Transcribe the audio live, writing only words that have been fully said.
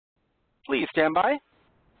Please stand by.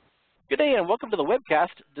 Good day and welcome to the webcast,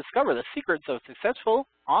 Discover the Secrets of Successful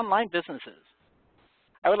Online Businesses.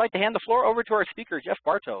 I would like to hand the floor over to our speaker, Jeff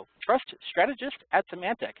Barto, Trust Strategist at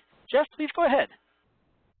Symantec. Jeff, please go ahead.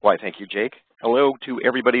 Why, thank you, Jake. Hello to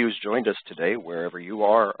everybody who's joined us today, wherever you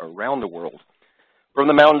are around the world. From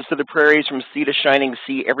the mountains to the prairies, from sea to shining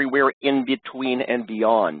sea, everywhere in between and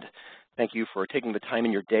beyond. Thank you for taking the time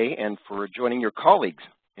in your day and for joining your colleagues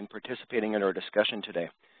in participating in our discussion today.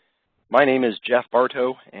 My name is Jeff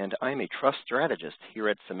Barto, and I'm a trust strategist here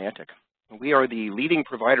at Symantec. We are the leading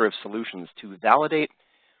provider of solutions to validate,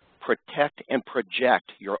 protect, and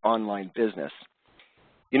project your online business.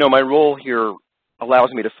 You know, my role here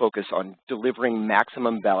allows me to focus on delivering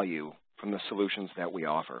maximum value from the solutions that we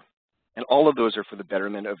offer. And all of those are for the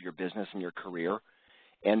betterment of your business and your career,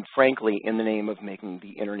 and frankly, in the name of making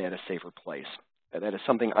the internet a safer place. That is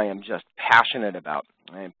something I am just passionate about.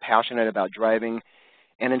 I am passionate about driving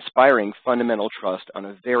and inspiring fundamental trust on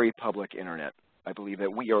a very public internet. I believe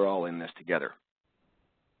that we are all in this together.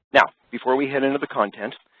 Now, before we head into the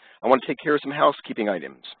content, I want to take care of some housekeeping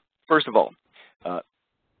items. First of all,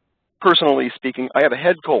 personally speaking, I have a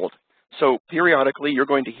head cold, so periodically you're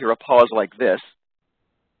going to hear a pause like this,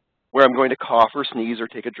 where I'm going to cough or sneeze or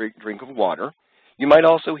take a drink of water. You might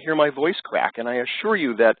also hear my voice crack, and I assure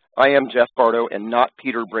you that I am Jeff Barto and not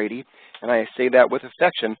Peter Brady, and I say that with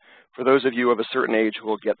affection for those of you of a certain age who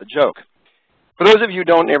will get the joke. For those of you who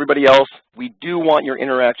don't and everybody else, we do want your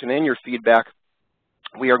interaction and your feedback.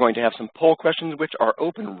 We are going to have some poll questions which are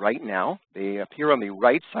open right now. They appear on the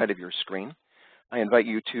right side of your screen. I invite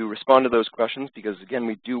you to respond to those questions because, again,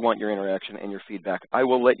 we do want your interaction and your feedback. I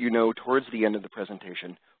will let you know towards the end of the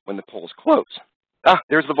presentation when the polls close.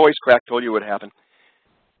 There's the voice crack, told you what happened.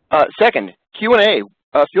 Second, Q&A.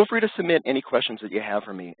 Feel free to submit any questions that you have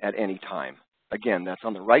for me at any time. Again, that's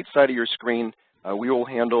on the right side of your screen. We will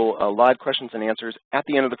handle live questions and answers at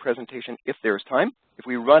the end of the presentation if there's time. If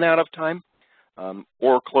we run out of time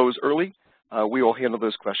or close early, we will handle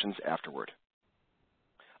those questions afterward.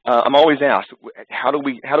 I'm always asked, how do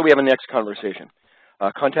we have a next conversation?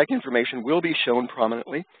 Contact information will be shown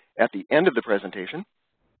prominently at the end of the presentation.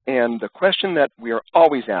 And the question that we are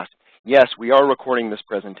always asked, yes, we are recording this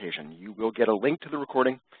presentation. You will get a link to the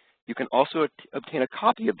recording. You can also obtain a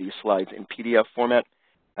copy of these slides in PDF format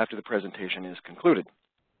after the presentation is concluded.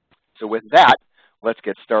 So with that, let's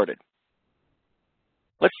get started.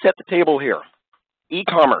 Let's set the table here.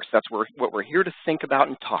 E-commerce, that's what we're here to think about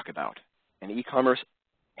and talk about. And e-commerce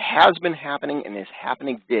has been happening and is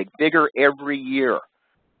happening bigger every year.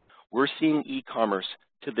 We're seeing e-commerce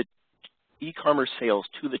sales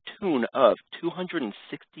to the tune of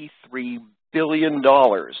 $263 billion,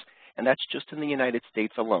 and that's just in the United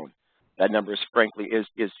States alone. That number, frankly,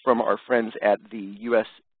 is from our friends at the U.S.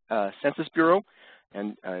 Census Bureau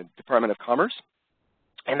and Department of Commerce,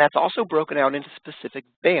 and that's also broken out into specific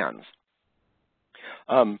bands.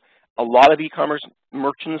 A lot of e-commerce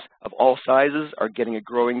merchants of all sizes are getting a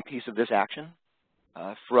growing piece of this action,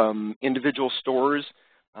 from individual stores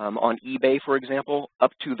on eBay, for example,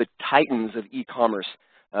 up to the titans of e-commerce,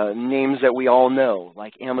 names that we all know,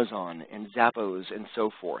 like Amazon and Zappos and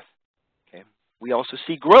so forth. Okay. We also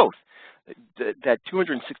see growth. That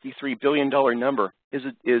 $263 billion number is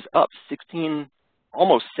up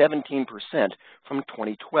almost 17% from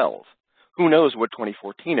 2012. Who knows what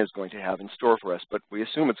 2014 is going to have in store for us, but we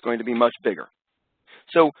assume it's going to be much bigger.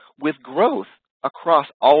 So with growth across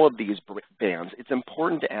all of these bands, it's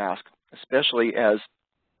important to ask, especially as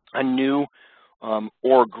a new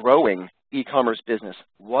or growing e-commerce business,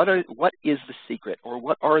 what is the secret, or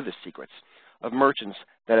what are the secrets of merchants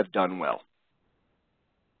that have done well?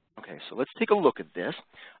 Okay, so let's take a look at this.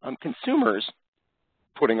 Consumers,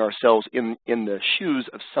 putting ourselves in the shoes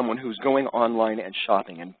of someone who's going online and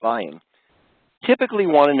shopping and buying, typically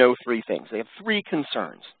want to know three things. They have three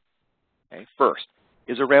concerns. Okay, first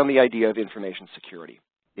is around the idea of information security.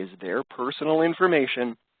 Is their personal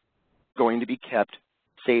information going to be kept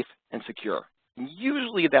safe and secure? And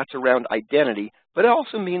usually that's around identity, but it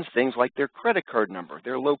also means things like their credit card number,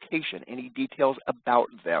 their location, any details about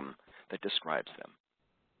them that describes them.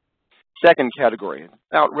 Second category,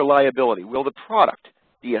 about reliability. Will the product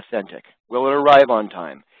be authentic? Will it arrive on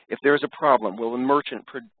time? If there's a problem, will the merchant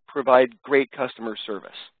provide great customer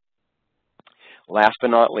service? Last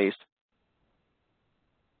but not least,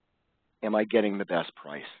 am I getting the best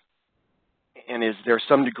price? And is there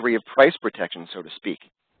some degree of price protection, so to speak?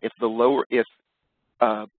 If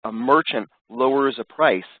a merchant lowers a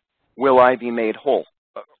price, will I be made whole?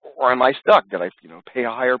 Or am I stuck? Did I pay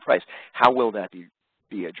a higher price? How will that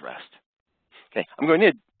be addressed? Okay, I'm going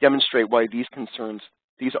to demonstrate why these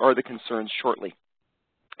are the concerns shortly.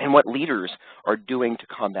 and what leaders are doing to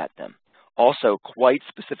combat them. Also, quite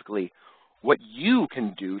specifically, what you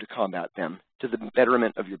can do to combat them to the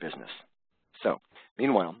betterment of your business. So,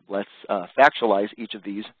 meanwhile, let's factualize each of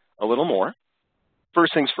these a little more.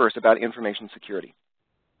 First things first about information security.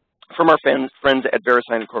 From our friends at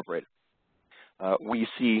VeriSign Incorporated, we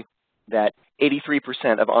see that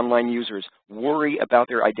 83% of online users worry about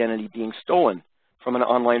their identity being stolen from an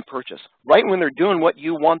online purchase. Right when they're doing what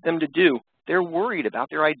you want them to do, they're worried about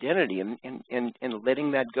their identity and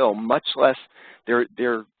letting that go, much less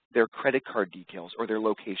their credit card details or their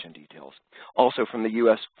location details. Also from the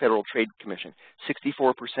U.S. Federal Trade Commission,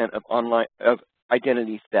 64% of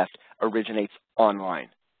identity theft originates online.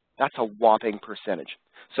 That's a whopping percentage.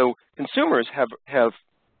 So consumers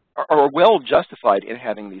are well justified in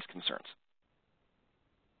having these concerns.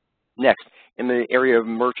 Next, in the area of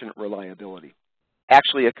merchant reliability.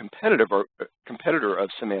 Actually, a competitor of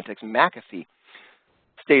Symantec's, McAfee,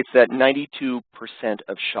 states that 92%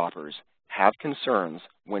 of shoppers have concerns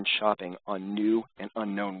when shopping on new and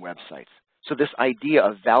unknown websites. So this idea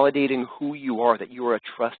of validating who you are, that you are a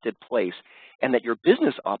trusted place, and that your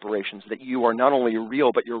business operations, that you are not only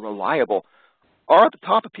real but you're reliable, are at the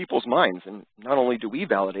top of people's minds. And not only do we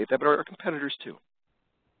validate that, but our competitors too.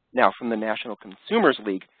 Now, from the National Consumers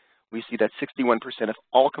League, we see that 61% of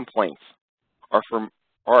all complaints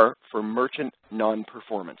are for merchant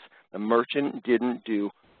non-performance. The merchant didn't do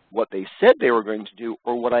what they said they were going to do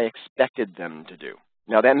or what I expected them to do.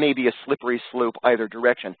 Now, that may be a slippery slope either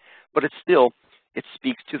direction, but it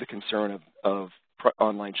speaks to the concern of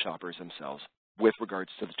online shoppers themselves with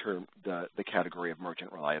regards to the category of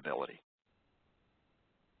merchant reliability.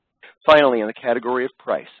 Finally, in the category of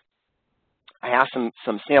price, I asked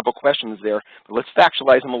some sample questions there, but let's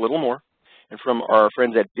factualize them a little more. And from our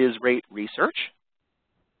friends at BizRate Research,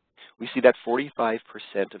 we see that 45%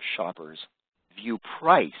 of shoppers view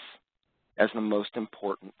price as the most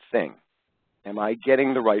important thing. Am I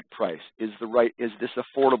getting the right price? Is this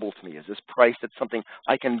affordable to me? Is this price that's something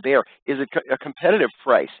I can bear? Is it a competitive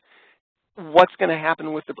price? What's going to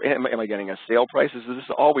happen with am I getting a sale price? Is this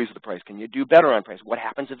always the price? Can you do better on price? What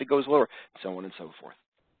happens if it goes lower? So on and so forth.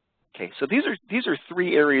 Okay, so these are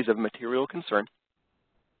three areas of material concern.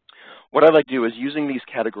 What I'd like to do is, using these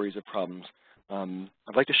categories of problems,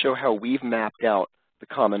 I'd like to show how we've mapped out the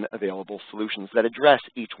common available solutions that address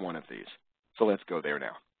each one of these. So let's go there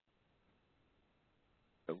now.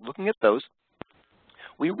 So looking at those,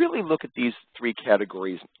 we really look at these three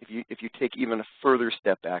categories, if you take even a further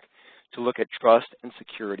step back, to look at trust and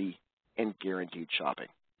security and guaranteed shopping.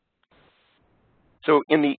 So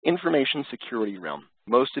in the information security realm,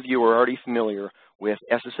 most of you are already familiar with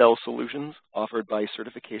SSL solutions offered by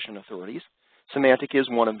certification authorities. Symantec is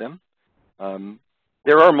one of them.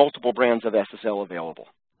 There are multiple brands of SSL available.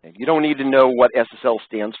 You don't need to know what SSL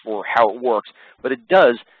stands for, how it works, but it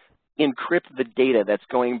does encrypt the data that's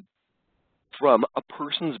going from a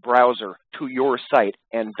person's browser to your site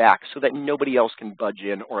and back so that nobody else can budge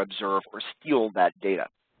in or observe or steal that data.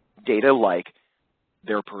 Data like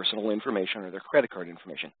their personal information or their credit card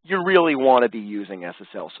information. You really want to be using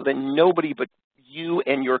SSL so that nobody but you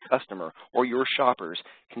and your customer or your shoppers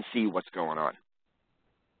can see what's going on.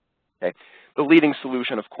 Okay. The leading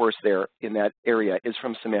solution, of course, there in that area is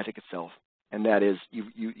from Symantec itself, and that is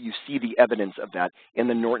you see the evidence of that in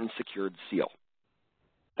the Norton Secured Seal.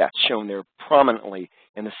 That's shown there prominently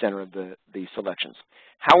in the center of the selections.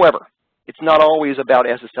 However, it's not always about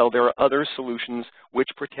SSL. There are other solutions which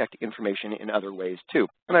protect information in other ways too,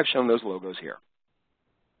 and I've shown those logos here.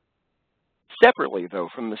 Separately, though,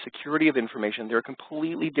 from the security of information, there are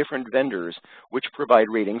completely different vendors which provide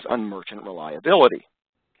ratings on merchant reliability.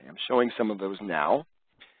 Okay, I'm showing some of those now.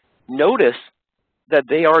 Notice that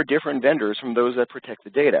they are different vendors from those that protect the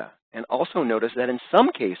data, and also notice that in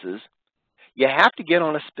some cases, you have to get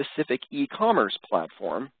on a specific e-commerce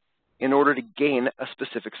platform in order to gain a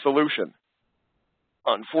specific solution.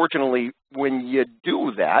 Unfortunately, when you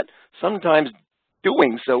do that, sometimes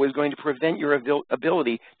doing so is going to prevent your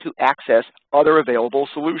ability to access other available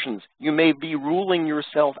solutions. You may be ruling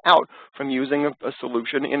yourself out from using a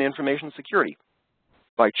solution in information security.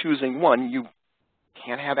 By choosing one, you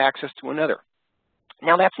can't have access to another.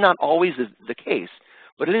 Now, that's not always the case,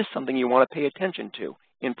 but it is something you want to pay attention to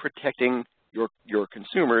in protecting your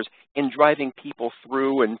consumers, in driving people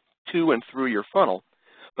through and to and through your funnel,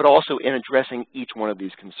 but also in addressing each one of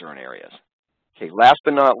these concern areas. Okay, last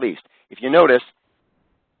but not least, if you notice,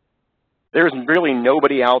 there's really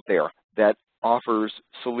nobody out there that offers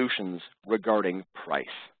solutions regarding price.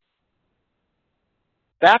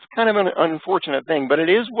 That's kind of an unfortunate thing, but it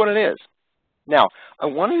is what it is. Now, I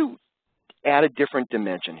want to add a different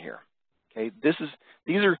dimension here. Okay,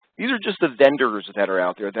 these are just the vendors that are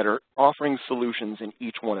out there that are offering solutions in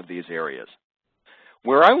each one of these areas.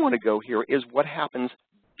 Where I want to go here is what happens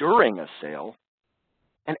during a sale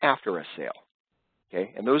and after a sale.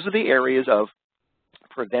 Okay, and those are the areas of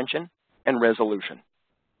prevention and resolution.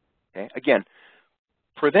 Okay, again,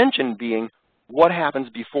 prevention being what happens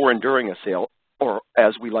before and during a sale, or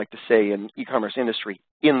as we like to say in e-commerce industry,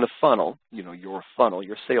 in the funnel, your funnel,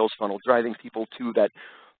 your sales funnel, driving people to that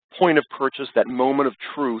point of purchase, that moment of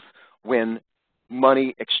truth when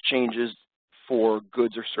money exchanges for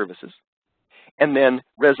goods or services. And then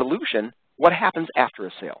resolution, what happens after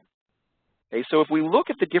a sale. Okay, so if we look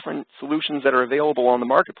at the different solutions that are available on the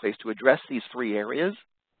marketplace to address these three areas,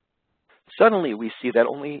 suddenly we see that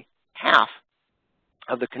only half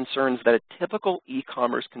of the concerns that a typical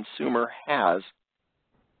e-commerce consumer has,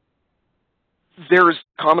 there's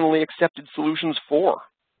commonly accepted solutions for.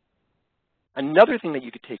 Another thing that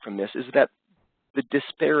you could take from this is that the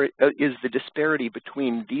disparity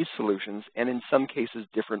between these solutions and in some cases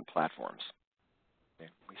different platforms. Okay,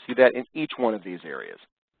 we see that in each one of these areas.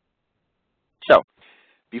 So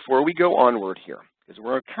before we go onward here, because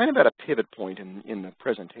we're kind of at a pivot point in the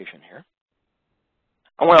presentation here,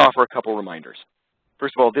 I want to offer a couple reminders.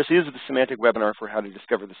 First of all, this is the Symantec webinar for how to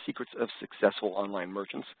discover the secrets of successful online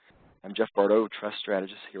merchants. I'm Jeff Barto, Trust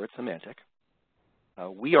Strategist here at Symantec.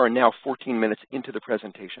 We are now 14 minutes into the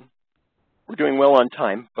presentation. We're doing well on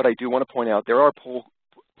time, but I do want to point out there are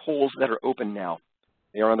polls that are open now.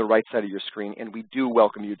 They are on the right side of your screen, and we do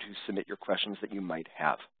welcome you to submit your questions that you might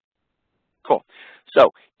have. Cool. So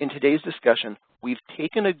in today's discussion, we've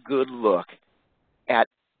taken a good look at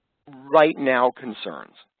right now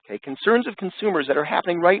concerns. Okay, concerns of consumers that are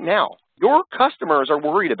happening right now. Your customers are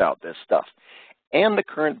worried about this stuff and the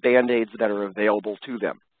current Band-Aids that are available to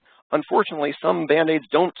them. Unfortunately, some Band-Aids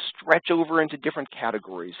don't stretch over into different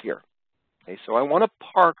categories here. Okay, so I want to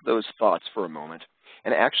park those thoughts for a moment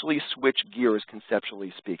and actually switch gears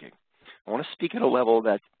conceptually speaking. I want to speak at a level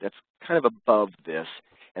that's kind of above this,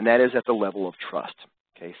 and that is at the level of trust.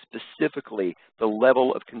 Okay, specifically the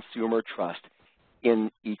level of consumer trust in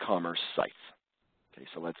e-commerce sites. Okay,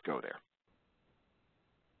 so let's go there.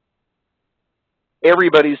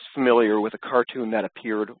 Everybody's familiar with a cartoon that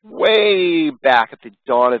appeared way back at the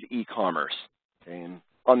dawn of e-commerce. Okay, and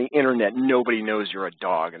on the internet, nobody knows you're a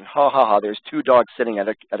dog. And ha ha ha, there's two dogs sitting at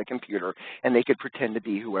a computer, and they could pretend to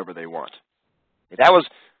be whoever they want. Okay, that was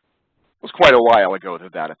quite a while ago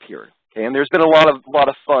that appeared. Okay, and there's been a lot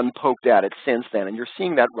of fun poked at it since then, and you're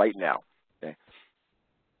seeing that right now. Okay.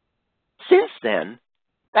 Since then,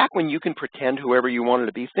 back when you can pretend whoever you wanted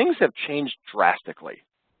to be, things have changed drastically.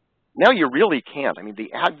 Now you really can't. I mean,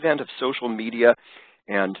 the advent of social media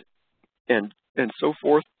and so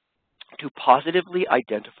forth to positively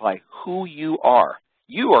identify who you are.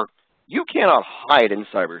 You cannot hide in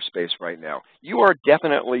cyberspace right now. You are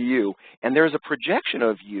definitely you, and there's a projection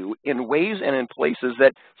of you in ways and in places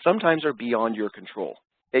that sometimes are beyond your control.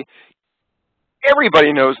 Okay?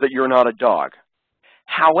 Everybody knows that you're not a dog.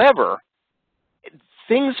 However,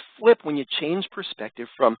 things flip when you change perspective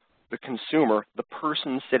from the consumer, the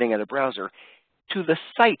person sitting at a browser, to the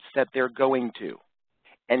sites that they're going to.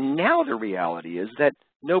 And now the reality is that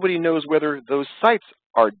nobody knows whether those sites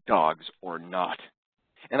are dogs or not.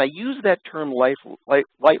 And I use that term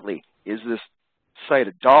lightly, is this site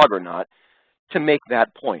a dog or not, to make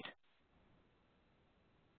that point.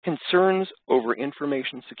 Concerns over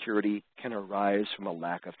information security can arise from a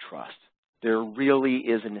lack of trust. There really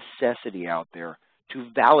is a necessity out there to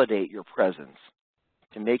validate your presence,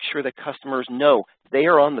 to make sure that customers know they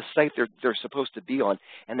are on the site they're supposed to be on,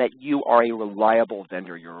 and that you are a reliable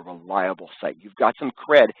vendor, you're a reliable site. You've got some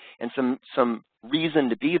cred and some reason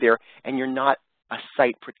to be there, and you're not a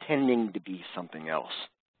site pretending to be something else.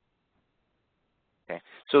 Okay.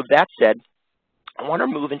 So that said, I want to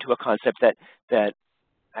move into a concept that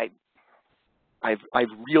I've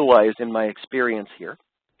realized in my experience here,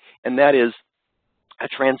 and that is a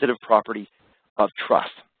transitive property of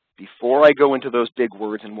trust. Before I go into those big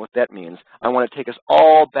words and what that means, I want to take us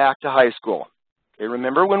all back to high school. Okay,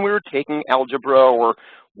 remember when we were taking algebra or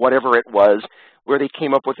whatever it was, where they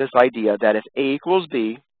came up with this idea that if A equals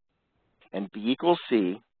B and B equals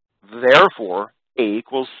C, therefore A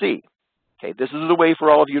equals C. Okay, this is the way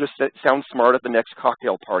for all of you to sound smart at the next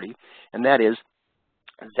cocktail party, and that is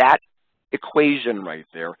that equation right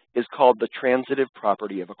there is called the transitive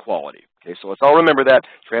property of equality. Okay, so let's all remember that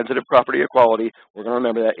transitive property of equality. We're going to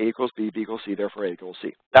remember that A equals B, B equals C, therefore A equals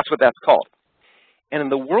C. That's what that's called. And in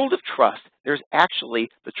the world of trust, there's actually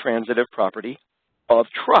the transitive property of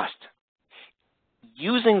trust.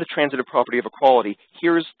 Using the transitive property of equality,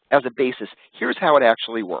 here's as a basis, here's how it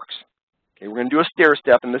actually works. Okay, we're going to do a stair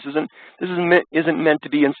step, and this isn't meant to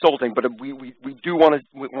be insulting, but we do want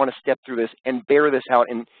to step through this and bear this out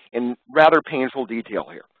in rather painful detail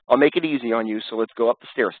here. I'll make it easy on you, so let's go up the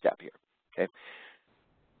stair step here. Okay,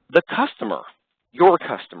 the customer, your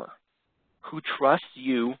customer, who trusts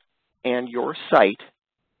you and your site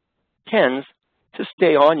tends to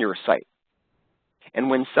stay on your site. And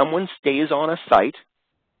when someone stays on a site,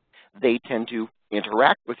 they tend to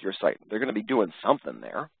interact with your site. They're going to be doing something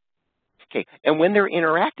there. Okay, and when they're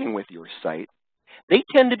interacting with your site, they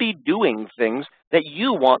tend to be doing things that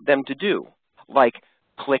you want them to do, like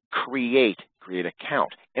click create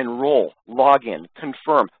account, enroll, log in,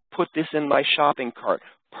 confirm, put this in my shopping cart,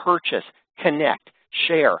 purchase, connect,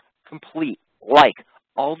 share, complete, like,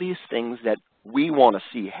 all these things that we want to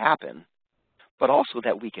see happen, but also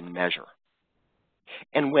that we can measure.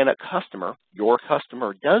 And when a customer, your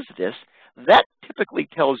customer, does this, that typically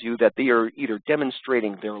tells you that they are either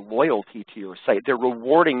demonstrating their loyalty to your site, they're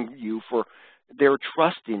rewarding you for their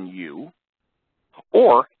trust in you,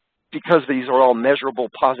 or because these are all measurable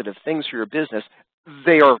positive things for your business,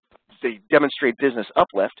 they demonstrate business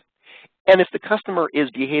uplift. And if the customer is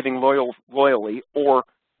behaving loyally or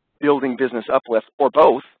building business uplift or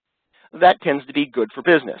both, that tends to be good for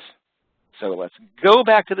business. So let's go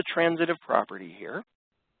back to the transitive property here,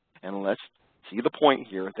 and let's see the point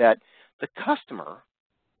here that the customer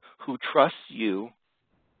who trusts you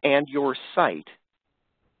and your site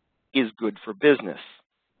is good for business.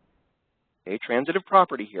 Okay, transitive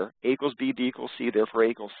property here, A equals B, B equals C, therefore A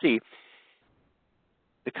equals C.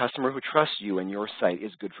 The customer who trusts you and your site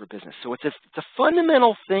is good for business. So it's a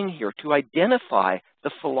fundamental thing here to identify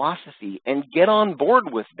the philosophy and get on board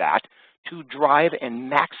with that to drive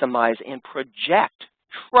and maximize and project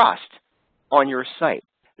trust on your site.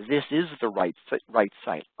 This is the right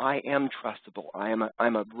site. I am trustable.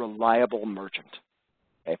 I'm a reliable merchant.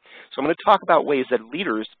 Okay? So I'm going to talk about ways that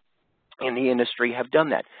leaders in the industry have done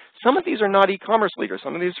that. Some of these are not e-commerce leaders.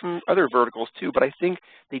 Some of these are from other verticals too, but I think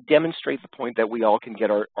they demonstrate the point that we all can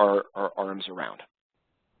get our arms around.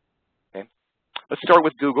 Okay? Let's start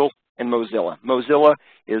with Google and Mozilla. Mozilla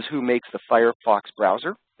is who makes the Firefox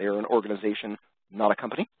browser. They are an organization, not a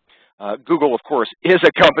company. Google, of course, is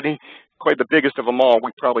a company, quite the biggest of them all. We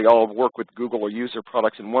probably all work with Google or use their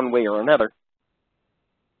products in one way or another.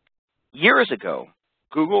 Years ago,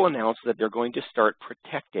 Google announced that they're going to start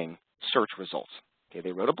protecting search results. Okay,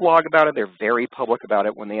 they wrote a blog about it. They're very public about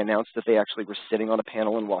it when they announced that they actually were sitting on a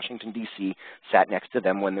panel in Washington, D.C., sat next to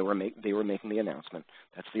them when they were making the announcement.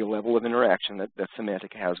 That's the level of interaction that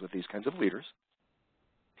Symantec has with these kinds of leaders.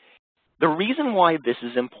 The reason why this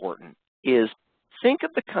is important is think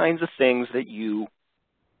of the kinds of things that you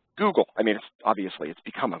Google. I mean, it's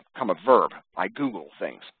become a verb. I Google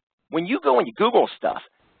things. When you go and you Google stuff,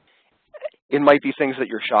 it might be things that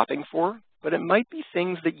you're shopping for, but it might be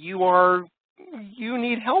things that you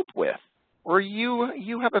need help with, or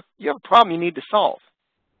you have a problem you need to solve.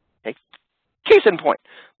 Okay? Case in point,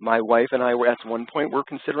 my wife and I were at one point we're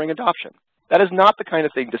considering adoption. That is not the kind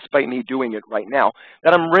of thing, despite me doing it right now,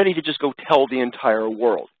 that I'm ready to just go tell the entire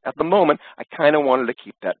world. At the moment, I kind of wanted to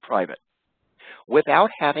keep that private. Without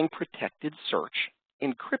having protected search,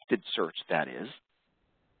 encrypted search that is,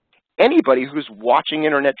 anybody who's watching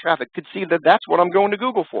internet traffic could see that that's what I'm going to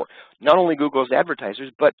Google for. Not only Google's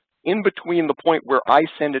advertisers, but in between the point where I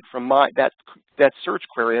send it from that search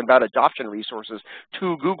query about adoption resources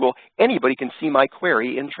to Google, anybody can see my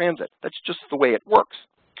query in transit. That's just the way it works.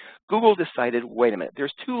 Google decided, wait a minute,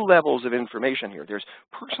 there's two levels of information here. There's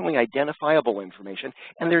personally identifiable information,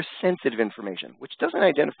 and there's sensitive information, which doesn't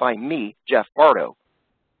identify me, Jeff Barto.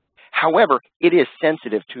 However, it is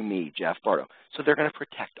sensitive to me, Jeff Barto, so they're going to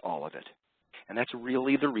protect all of it. And that's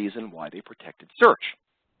really the reason why they protected search.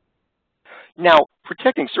 Now,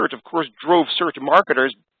 protecting search, of course, drove search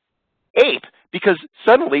marketers ape, because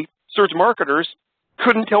suddenly search marketers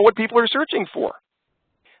couldn't tell what people are searching for.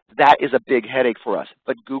 That is a big headache for us,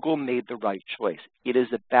 but Google made the right choice. It is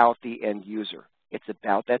about the end user. It's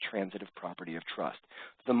about that transitive property of trust.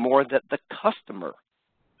 The more that the customer,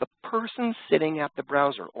 the person sitting at the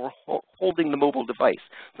browser or holding the mobile device,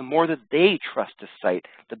 the more that they trust a site,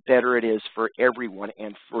 the better it is for everyone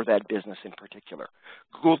and for that business in particular.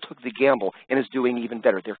 Google took the gamble and is doing even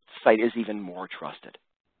better. Their site is even more trusted.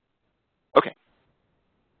 Okay,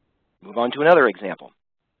 move on to another example.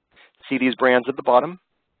 See these brands at the bottom?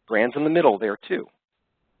 Brands in the middle there too.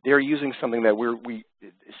 They're using something that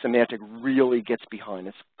Symantec really gets behind.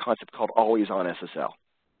 It's a concept called always-on SSL.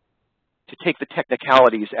 To take the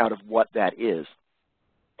technicalities out of what that is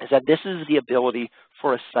that this is the ability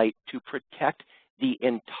for a site to protect the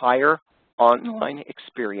entire online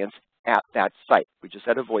experience at that site. We just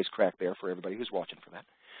had a voice crack there for everybody who's watching for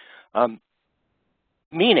that.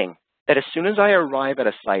 Meaning that as soon as I arrive at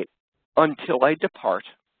a site until I depart,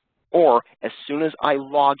 or as soon as I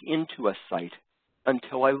log into a site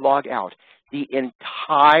until I log out, the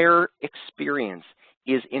entire experience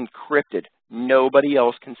is encrypted. Nobody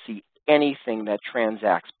else can see anything that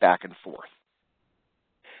transacts back and forth.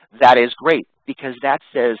 That is great because that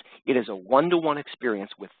says it is a one-to-one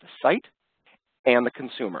experience with the site and the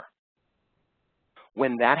consumer.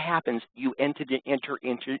 When that happens, you enter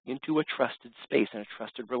into a trusted space and a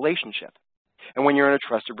trusted relationship. And when you're in a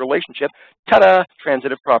trusted relationship, ta-da,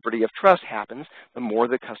 transitive property of trust happens. The more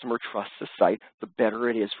the customer trusts the site, the better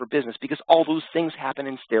it is for business because all those things happen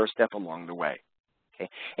in stair-step along the way. Okay?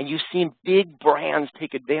 And you've seen big brands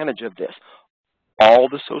take advantage of this. All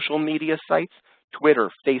the social media sites, Twitter,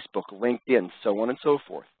 Facebook, LinkedIn, so on and so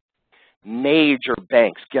forth. Major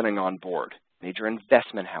banks getting on board, major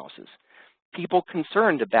investment houses. People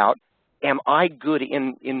concerned about, am I good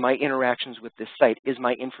in my interactions with this site? Is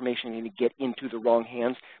my information going to get into the wrong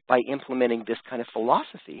hands? By implementing this kind of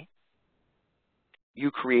philosophy,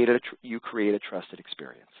 you create a trusted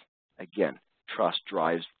experience. Again, trust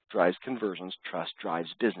drives conversions. Trust drives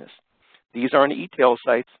business. These aren't e-tail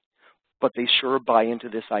sites, but they sure buy into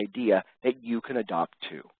this idea that you can adopt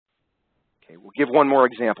too. Okay, we'll give one more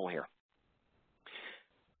example here.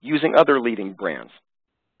 Using other leading brands.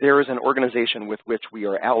 There is an organization with which we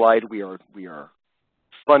are allied, we are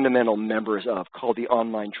fundamental members of, called the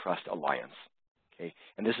Online Trust Alliance. Okay?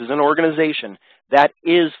 And this is an organization that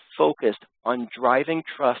is focused on driving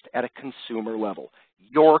trust at a consumer level.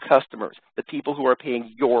 Your customers, the people who are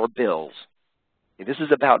paying your bills. Okay? This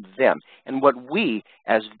is about them. And what we,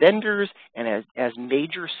 as vendors and as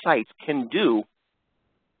major sites, can do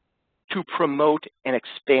to promote and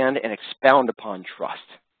expand and expound upon trust.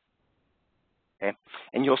 Okay?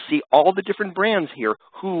 And you'll see all the different brands here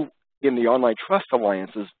who, in the Online Trust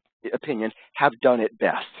Alliance's opinion, have done it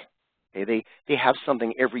best. Okay? They have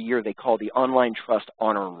something every year they call the Online Trust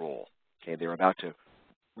Honor Roll. Okay? They're about to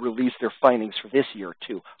release their findings for this year,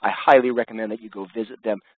 too. I highly recommend that you go visit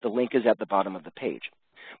them. The link is at the bottom of the page.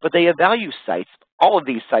 But they evaluate sites, all of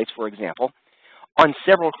these sites, for example, on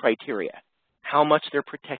several criteria. How much they're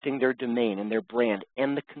protecting their domain and their brand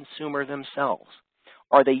and the consumer themselves.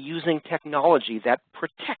 Are they using technology that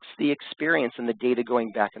protects the experience and the data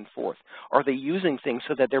going back and forth? Are they using things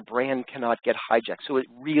so that their brand cannot get hijacked? So it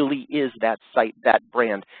really is that site, that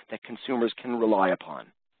brand that consumers can rely upon.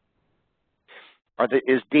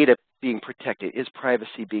 Is data being protected? Is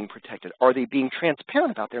privacy being protected? Are they being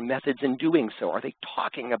transparent about their methods in doing so? Are they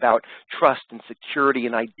talking about trust and security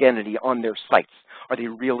and identity on their sites? Are they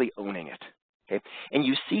really owning it? Okay? And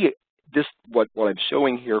you see this, what I'm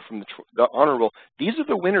showing here from the honor roll, these are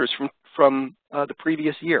the winners from the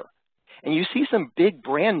previous year. And you see some big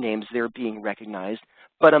brand names there being recognized,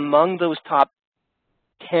 but among those top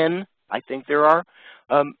 10, I think there are,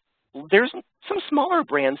 there's some smaller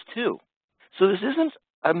brands too. So this isn't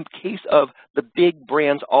a case of the big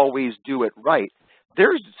brands always do it right.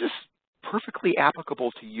 There's just perfectly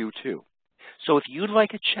applicable to you too. So if you'd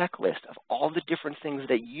like a checklist of all the different things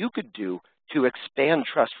that you could do to expand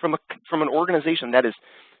trust from an organization that is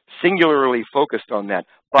singularly focused on that,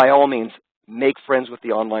 by all means, make friends with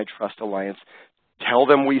the Online Trust Alliance. Tell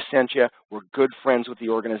them we sent you. We're good friends with the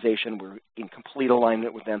organization. We're in complete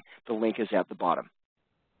alignment with them. The link is at the bottom.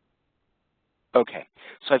 Okay,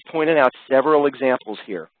 so I've pointed out several examples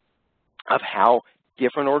here of how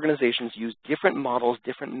different organizations use different models,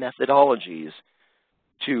 different methodologies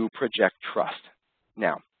to project trust.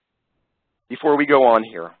 Now, before we go on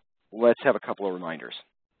here, let's have a couple of reminders.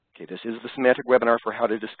 Okay, this is the Symantec webinar for how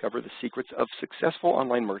to discover the secrets of successful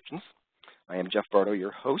online merchants. I am Jeff Barto,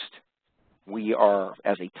 your host. We are,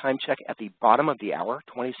 as a time check, at the bottom of the hour,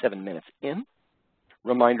 27 minutes in.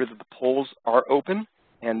 Reminder that the polls are open,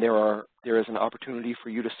 and there is an opportunity for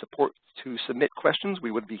you to submit questions.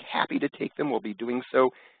 We would be happy to take them. We'll be doing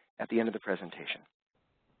so at the end of the presentation.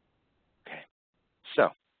 Okay, so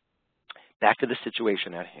back to the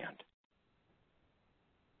situation at hand.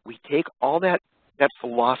 We take all that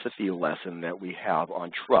philosophy lesson that we have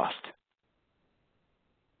on trust,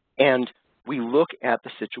 and we look at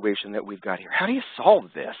the situation that we've got here. How do you solve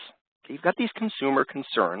this? Okay, you've got these consumer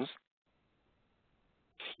concerns.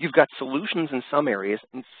 You've got solutions in some areas,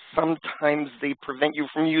 and sometimes they prevent you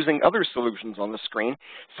from using other solutions on the screen.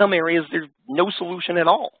 Some areas, there's no solution at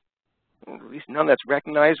all, or at least none that's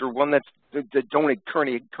recognized or one that don't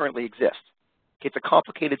currently exist. It's a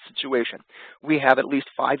complicated situation. We have at least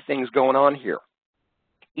 5 things going on here.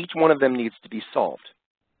 Each one of them needs to be solved.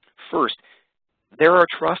 First, There are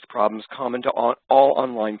trust problems common to all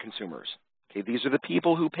online consumers. Okay, these are the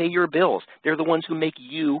people who pay your bills. They're the ones who make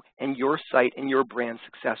you and your site and your brand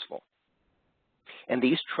successful. And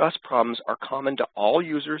these trust problems are common to all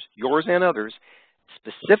users, yours and others,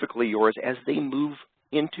 specifically yours, as they move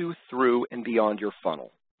into, through, and beyond your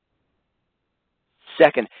funnel.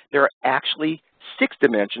 Second, there are actually 6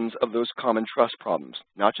 dimensions of those common trust problems,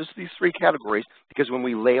 not just these 3 categories, because when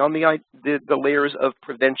we lay on the layers of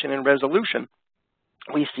prevention and resolution,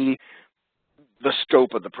 we see the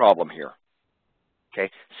scope of the problem here. Okay,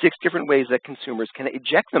 6 different ways that consumers can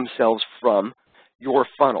eject themselves from your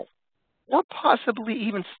funnel, or possibly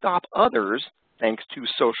even stop others, thanks to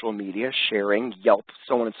social media, sharing, Yelp,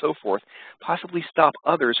 so on and so forth, possibly stop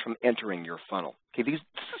others from entering your funnel. Okay, this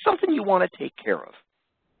is something you want to take care of.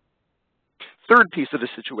 Third piece of the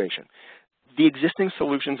situation, the existing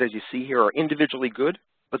solutions, as you see here, are individually good,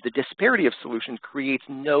 but the disparity of solutions creates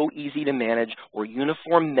no easy to manage or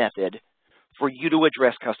uniform method for you to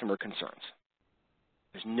address customer concerns.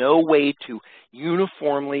 There's no way to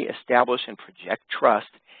uniformly establish and project trust,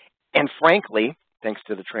 and frankly, thanks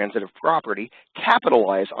to the transitive property,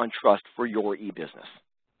 capitalize on trust for your e-business.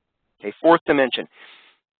 Okay, 4th dimension.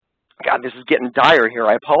 God, this is getting dire here.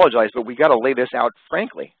 I apologize, but we got to lay this out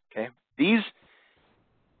frankly. Okay, these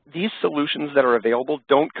solutions that are available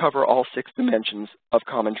don't cover all 6 dimensions of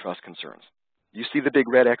common trust concerns. You see the big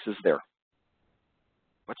red X's there.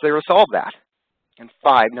 What's there to solve that? And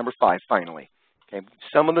number 5, finally. Okay,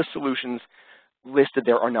 some of the solutions listed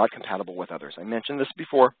there are not compatible with others. I mentioned this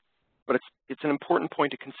before, but it's an important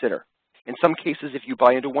point to consider. In some cases, if you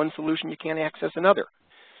buy into one solution, you can't access another.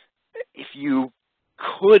 If you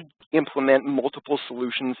could implement multiple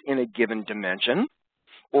solutions in a given dimension,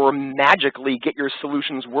 or magically get your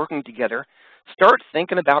solutions working together, start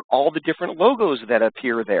thinking about all the different logos that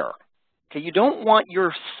appear there. Okay, you don't want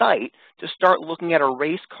your site to start looking at a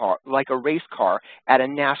race car, like a race car at a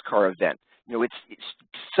NASCAR event. You know, it's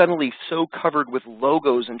suddenly so covered with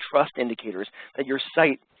logos and trust indicators that your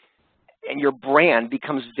site and your brand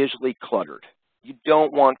becomes visually cluttered. You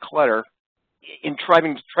don't want clutter. In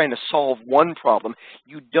trying to solve one problem,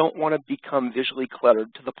 you don't want to become visually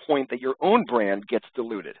cluttered to the point that your own brand gets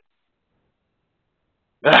diluted.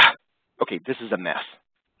 Okay, this is a mess.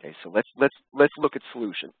 Okay, so let's look at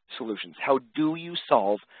solutions. How do you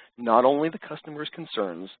solve not only the customer's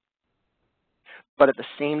concerns, but at the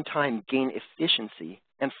same time gain efficiency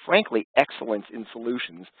and frankly excellence in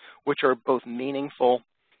solutions, which are both meaningful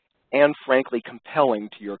and frankly compelling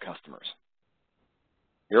to your customers?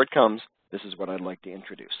 Here it comes. This is what I'd like to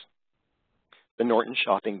introduce. The Norton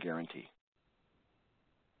Shopping Guarantee.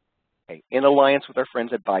 Okay, in alliance with our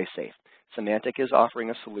friends at BuySafe, Symantec is offering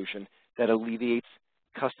a solution that alleviates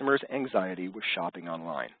customers' anxiety with shopping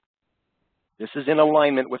online. This is in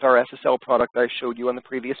alignment with our SSL product I showed you on the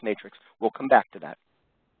previous matrix. We'll come back to that.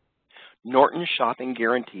 Norton Shopping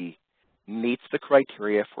Guarantee meets the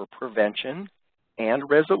criteria for prevention and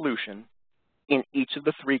resolution in each of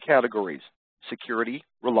the 3 categories: security,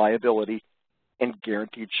 reliability, and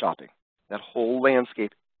guaranteed shopping. That whole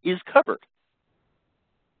landscape is covered.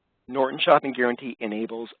 Norton Shopping Guarantee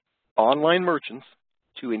enables online merchants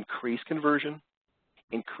to increase conversion,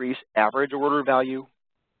 increase average order value,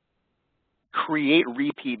 create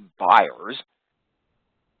repeat buyers,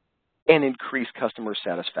 and increase customer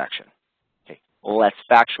satisfaction. Okay, let's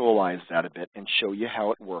factualize that a bit and show you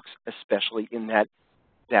how it works, especially in that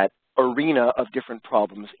arena of different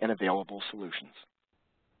problems and available solutions.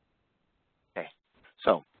 Okay,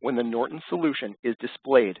 so when the Norton solution is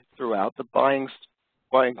displayed throughout the buying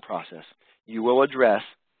process, you will address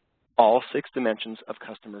all 6 dimensions of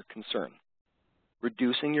customer concern,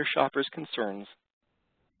 reducing your shopper's concerns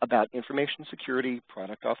about information security,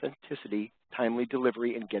 product authenticity, timely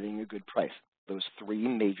delivery, and getting a good price. Those 3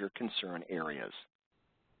 major concern areas.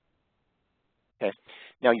 Okay.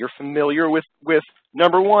 Now you're familiar with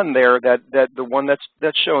number 1 there, the one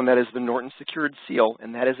that's shown, that is the Norton Secured Seal,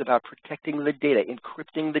 and that is about protecting the data,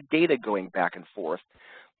 encrypting the data going back and forth.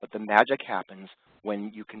 But the magic happens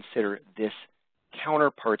when you consider this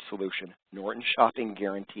counterpart solution. Norton Shopping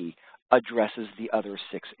Guarantee addresses the other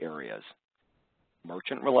 6 areas: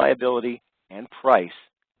 merchant reliability and price,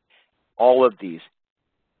 all of these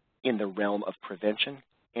in the realm of prevention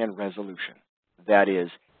and resolution. That is,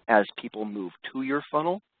 as people move to your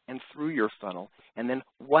funnel and through your funnel, and then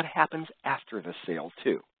what happens after the sale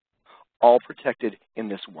too. All protected in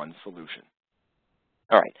this one solution.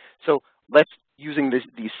 All right, so let's, using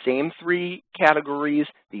these same 3 categories,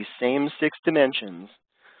 these same 6 dimensions,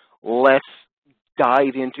 let's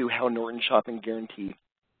dive into how Norton Shopping Guarantee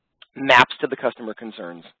maps to the customer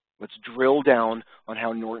concerns Let's drill down on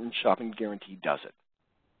how Norton Shopping Guarantee does it.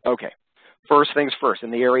 Okay, first things first,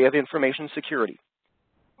 in the area of information security,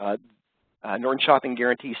 Norton Shopping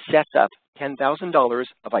Guarantee sets up $10,000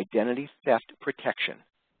 of identity theft protection.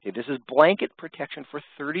 Okay, this is blanket protection for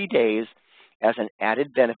 30 days as an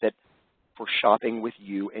added benefit for shopping with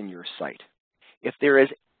you and your site. If there is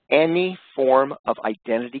any form of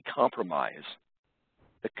identity compromise,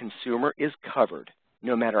 the consumer is covered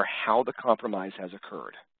no matter how the compromise has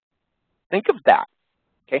occurred. Think of that.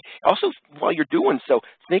 Okay. Also, while you're doing so,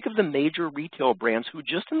 think of the major retail brands who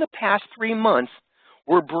just in the past 3 months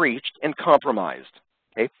were breached and compromised.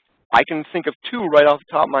 Okay. I can think of 2 right off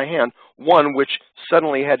the top of my hand. One which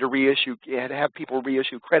suddenly had to have people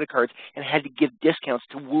reissue credit cards and had to give discounts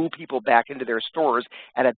to woo people back into their stores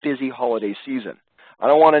at a busy holiday season. I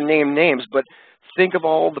don't want to name names, but think of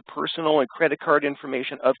all the personal and credit card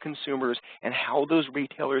information of consumers and how those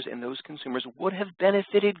retailers and those consumers would have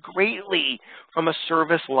benefited greatly from a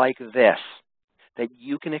service like this that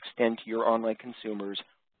you can extend to your online consumers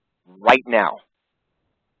right now.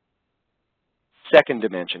 Second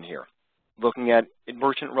dimension here, looking at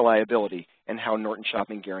merchant reliability and how Norton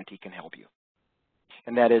Shopping Guarantee can help you.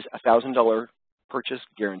 And that is a $1,000 purchase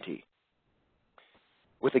guarantee.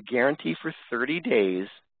 With a guarantee for 30 days,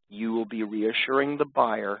 you will be reassuring the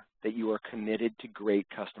buyer that you are committed to great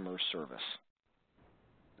customer service.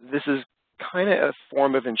 This is kind of a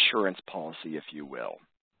form of insurance policy, if you will.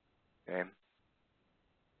 Okay?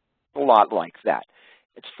 A lot like that.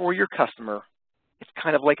 It's for your customer. It's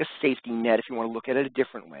kind of like a safety net if you want to look at it a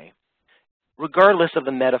different way. Regardless of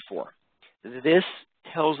the metaphor, this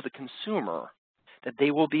tells the consumer that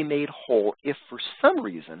they will be made whole if for some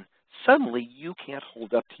reason suddenly you can't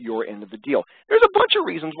hold up to your end of the deal. There's a bunch of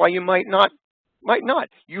reasons why you might not.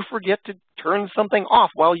 You forget to turn something off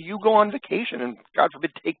while you go on vacation and, God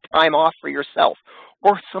forbid, take time off for yourself.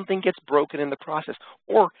 Or something gets broken in the process.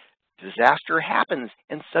 Or disaster happens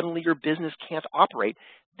and suddenly your business can't operate.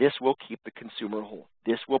 This will keep the consumer whole.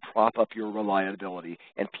 This will prop up your reliability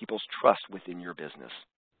and people's trust within your business.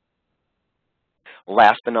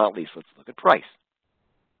 Last but not least, let's look at price.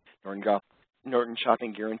 Norton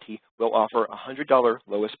Shopping Guarantee will offer a $100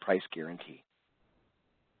 lowest price guarantee.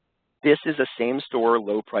 This is a same-store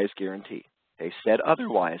low price guarantee. Okay, said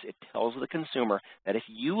otherwise, it tells the consumer that if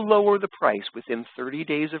you lower the price within 30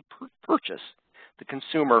 days of purchase, the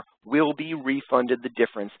consumer will be refunded the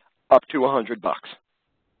difference up to $100.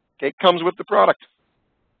 Okay, it comes with the product.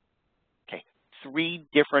 Okay, 3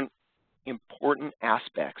 different important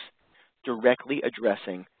aspects directly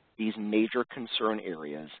addressing these major concern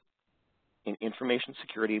areas in information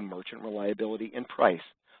security, merchant reliability, and price,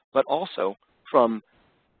 but also from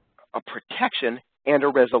a protection and a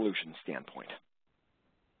resolution standpoint.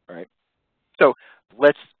 All right. So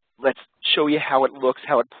let's show you how it looks,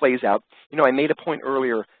 how it plays out. You know, I made a point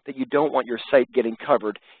earlier that you don't want your site getting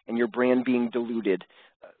covered and your brand being diluted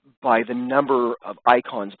by the number of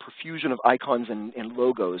icons, profusion of icons and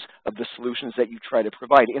logos of the solutions that you try to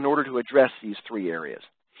provide in order to address these 3 areas.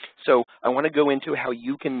 So I want to go into how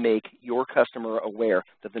you can make your customer aware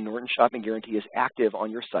that the Norton Shopping Guarantee is active on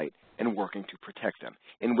your site and working to protect them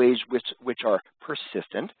in ways which are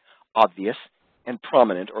persistent, obvious, and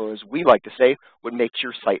prominent, or as we like to say, what makes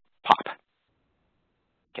your site pop.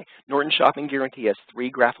 Okay, Norton Shopping Guarantee has 3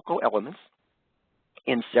 graphical elements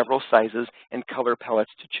in several sizes and color palettes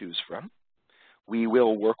to choose from. We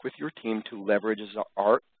will work with your team to leverage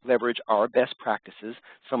our best practices.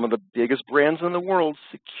 Some of the biggest brands in the world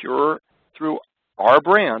secure through our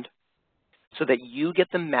brand so that you get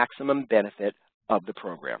the maximum benefit of the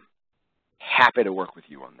program. Happy to work with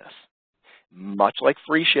you on this. Much like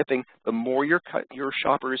free shipping, the more your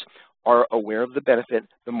shoppers are aware of the benefit,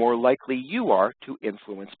 the more likely you are to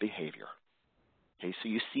influence behavior. Okay, so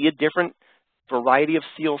you see a different variety of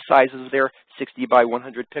seal sizes there, 60 by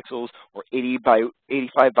 100 pixels or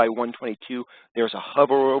 85 by 122. There's a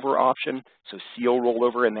hover over option, so seal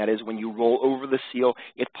rollover, and that is when you roll over the seal,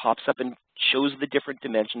 it pops up and shows the different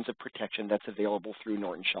dimensions of protection that's available through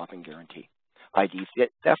Norton Shopping Guarantee. ID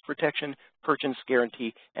theft protection, purchase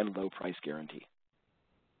guarantee, and low price guarantee.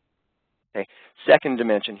 Okay, second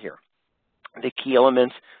dimension here. The key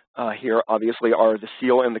elements here obviously are the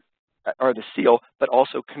seal but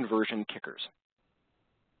also conversion kickers.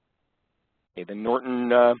 Okay, the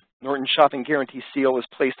Norton Shopping Guarantee seal is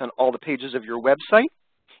placed on all the pages of your website.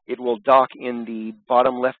 It will dock in the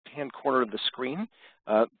bottom left-hand corner of the screen,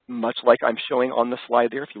 much like I'm showing on the slide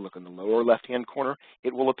there. If you look in the lower left-hand corner,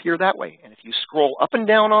 it will appear that way. And if you scroll up and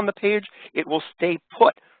down on the page, it will stay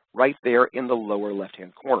put right there in the lower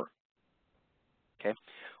left-hand corner. Okay.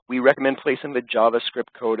 We recommend placing the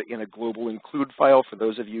JavaScript code in a global include file. For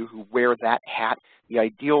those of you who wear that hat, the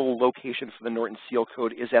ideal location for the Norton seal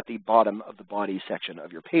code is at the bottom of the body section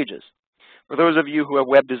of your pages. For those of you who have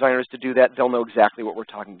web designers to do that, they'll know exactly what we're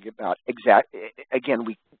talking about. Again,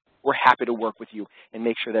 we're happy to work with you and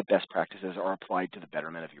make sure that best practices are applied to the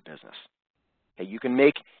betterment of your business. Okay, you can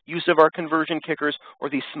make use of our conversion kickers or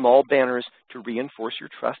these small banners to reinforce your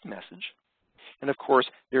trust message. And of course,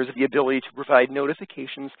 there's the ability to provide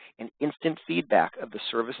notifications and instant feedback of the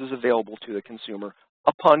services available to the consumer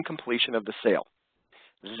upon completion of the sale.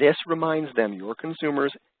 This reminds them, your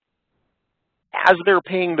consumers, as they're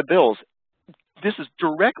paying the bills, this is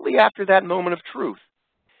directly after that moment of truth,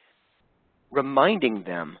 reminding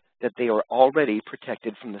them that they are already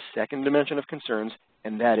protected from the second dimension of concerns,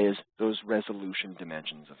 and that is those resolution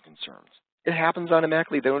dimensions of concerns. It happens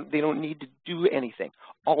automatically. They don't need to do anything.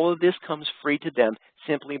 All of this comes free to them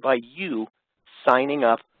simply by you signing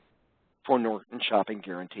up for Norton Shopping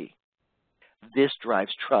Guarantee. This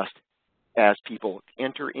drives trust as people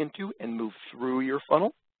enter into and move through your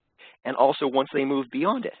funnel, and also once they move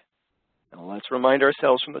beyond it. Now let's remind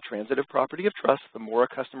ourselves from the transitive property of trust, the more a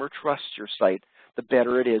customer trusts your site, the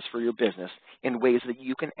better it is for your business in ways that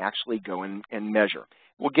you can actually go and measure.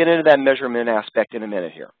 We'll get into that measurement aspect in a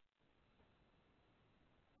minute here.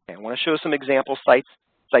 Okay, I want to show some example sites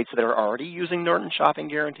that are already using Norton Shopping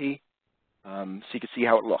Guarantee, so you can see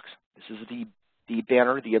how it looks. This is the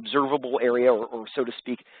banner, the observable area, or so to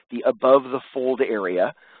speak, the above the fold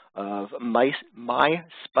area of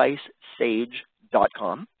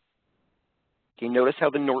myspicesage.com. Okay, notice how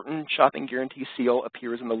the Norton Shopping Guarantee seal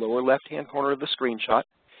appears in the lower left-hand corner of the screenshot.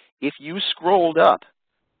 If you scrolled up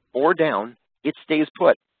or down, it stays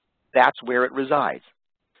put. That's where it resides.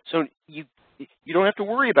 So you don't have to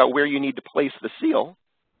worry about where you need to place the seal,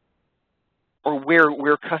 or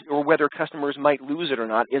whether customers might lose it or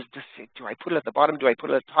not. Do I put it at the bottom? Do I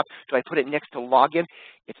put it at the top? Do I put it next to login?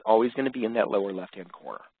 It's always going to be in that lower left-hand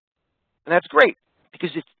corner. And that's great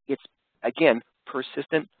because it's again,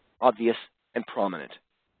 persistent, obvious, and prominent.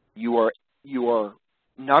 You are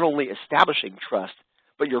not only establishing trust,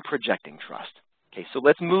 but you're projecting trust. Okay, so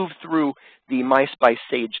let's move through the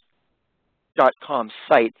myspicesage.com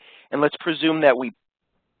site, and let's presume that we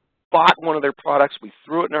bought one of their products, we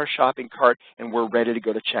threw it in our shopping cart, and we're ready to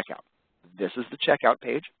go to checkout. This is the checkout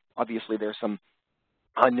page. Obviously, there's some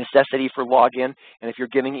necessity for login, and if you're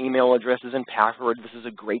giving email addresses and passwords, this is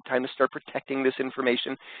a great time to start protecting this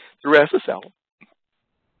information through SSL.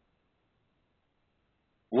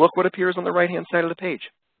 Look what appears on the right-hand side of the page.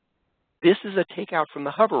 This is a takeout from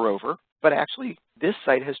the hover over, but actually this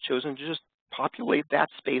site has chosen to just populate that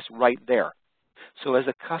space right there. So as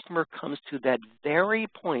a customer comes to that very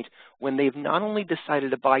point when they've not only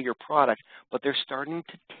decided to buy your product, but they're starting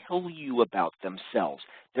to tell you about themselves.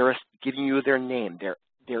 They're giving you their name, their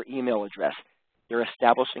email address. They're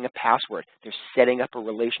establishing a password. They're setting up a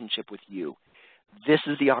relationship with you. This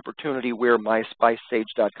is the opportunity where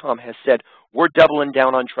myspicesage.com has said, we're doubling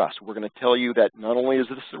down on trust. We're going to tell you that not only is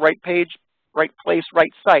this the right page, right place,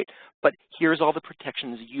 right site, but here's all the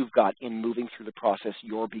protections you've got in moving through the process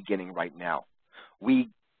you're beginning right now. We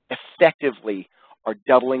effectively are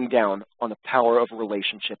doubling down on the power of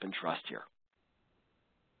relationship and trust here.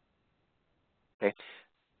 Okay.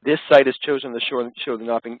 This site is chosen to show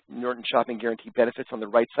the Norton Shopping Guarantee benefits on the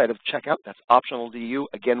right side of checkout. That's optional to you.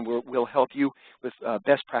 Again, we'll help you with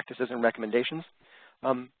best practices and recommendations.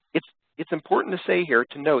 It's important to say here,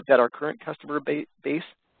 to note that our current customer base,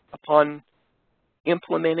 upon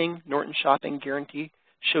implementing Norton Shopping Guarantee,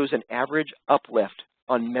 shows an average uplift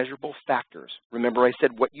on measurable factors. Remember I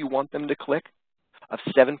said what you want them to click? Of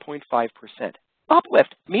 7.5%.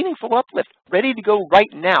 Uplift, meaningful uplift, ready to go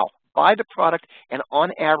right now. Buy the product, and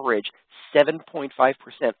on average,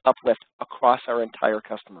 7.5% uplift across our entire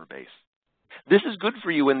customer base. This is good for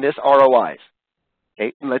you in this ROIs.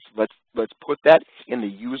 Okay, and let's put that in the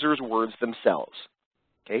user's words themselves.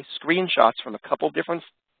 Okay, screenshots from a couple different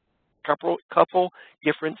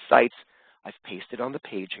sites. I've pasted on the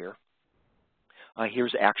page here.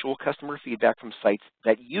 Here's actual customer feedback from sites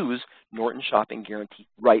that use Norton Shopping Guarantee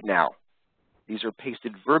right now. These are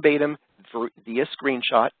pasted verbatim via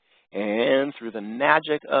screenshot. And through the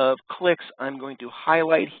magic of clicks, I'm going to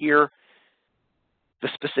highlight here the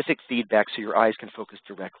specific feedback so your eyes can focus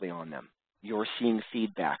directly on them. You're seeing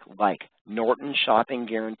feedback like Norton Shopping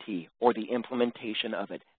Guarantee or the implementation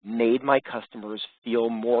of it made my customers feel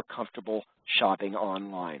more comfortable shopping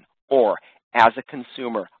online. Or as a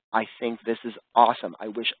consumer, I think this is awesome. I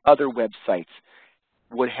wish other websites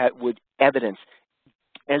would evidence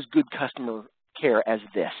as good customer care as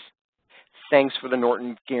this. Thanks for the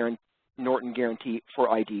Norton Norton guarantee for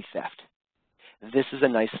ID theft. This is a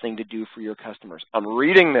nice thing to do for your customers. I'm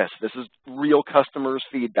reading this. This is real customers'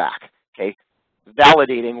 feedback, okay,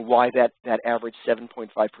 validating why that average 7.5%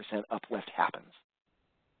 uplift happens.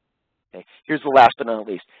 Okay, here's the last but not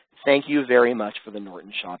least. Thank you very much for the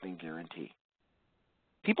Norton Shopping Guarantee.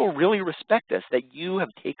 People really respect this, that you have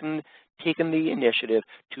taken the initiative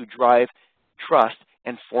to drive trust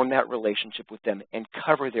and form that relationship with them and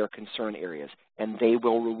cover their concern areas, and they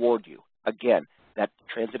will reward you. Again, that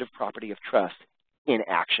transitive property of trust in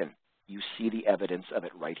action. You see the evidence of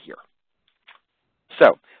it right here.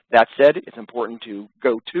 So that said, it's important to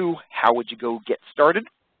go to how would you go get started.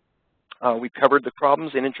 We've covered the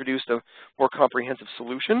problems and introduced a more comprehensive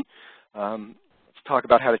solution. Let's talk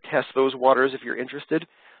about how to test those waters if you're interested.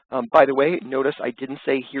 By the way, notice I didn't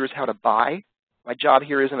say here's how to buy. My job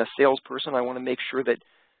here isn't a salesperson. I want to make sure that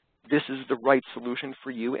this is the right solution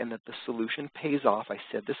for you and that the solution pays off. I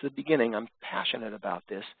said this at the beginning. I'm passionate about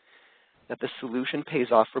this, that the solution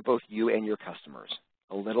pays off for both you and your customers.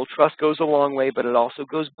 A little trust goes a long way, but it also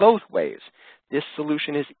goes both ways. This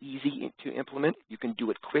solution is easy to implement. You can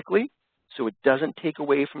do it quickly, so it doesn't take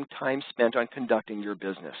away from time spent on conducting your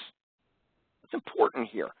business. It's important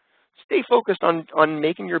here. Stay focused on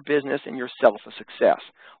making your business and yourself a success.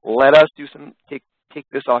 Let us take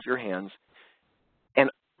this off your hands. And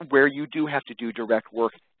where you do have to do direct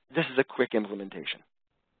work, this is a quick implementation.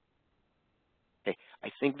 Okay, I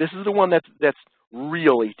think this is the one that's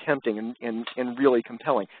really tempting and really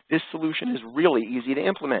compelling. This solution is really easy to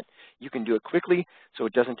implement. You can do it quickly, so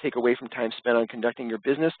it doesn't take away from time spent on conducting your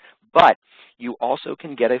business, but you also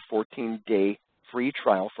can get a 14-day free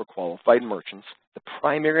trial for qualified merchants. The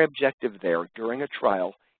primary objective there during a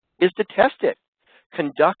trial is to test it.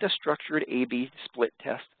 Conduct a structured A/B split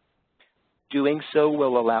test. Doing so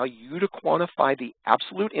will allow you to quantify the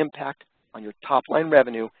absolute impact on your top-line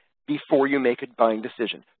revenue before you make a buying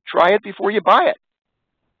decision. Try it before you buy it.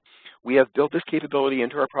 We have built this capability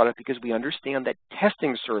into our product because we understand that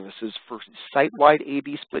testing services for site-wide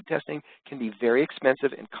A/B split testing can be very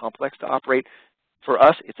expensive and complex to operate. For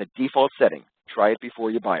us, it's a default setting. Try it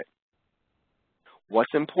before you buy it.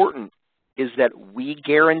 What's important is that we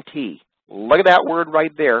guarantee, look at that word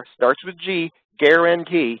right there, starts with G,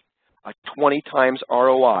 guarantee, a 20 times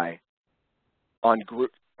ROI on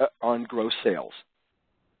gross sales.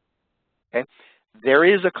 Okay? There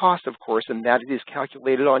is a cost, of course, and that is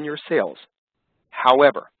calculated on your sales.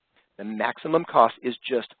 However, the maximum cost is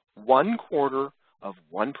just 1/4 of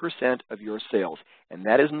 1% of your sales, and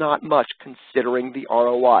that is not much considering the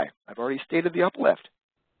ROI. I've already stated the uplift.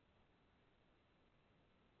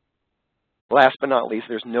 Last but not least,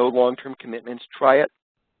 there's no long-term commitments. Try it.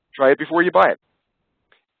 Try it before you buy it.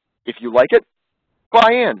 If you like it,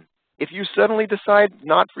 buy in. If you suddenly decide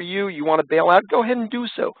not for you, you want to bail out, go ahead and do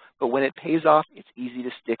so. But when it pays off, it's easy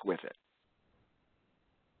to stick with it.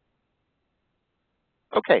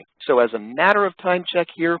 Okay, so as a matter of time check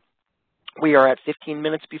here, we are at 15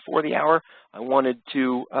 minutes before the hour. I wanted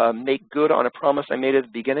to make good on a promise I made at the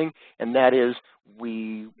beginning, and that is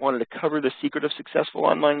we wanted to cover the secret of successful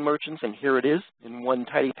online merchants, and here it is in one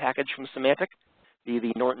tidy package from Symantec,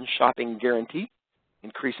 the Norton Shopping Guarantee.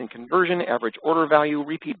 Increasing conversion, average order value,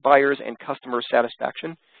 repeat buyers, and customer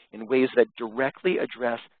satisfaction in ways that directly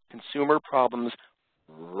address consumer problems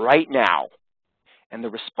right now. And the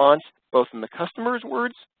response, both in the customer's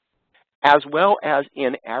words as well as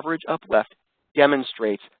in average uplift,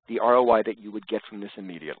 demonstrates the ROI that you would get from this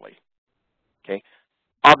immediately. Okay?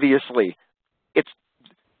 Obviously,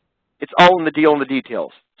 it's all in the deal and the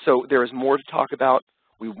details. So there is more to talk about.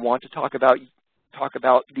 We want to talk about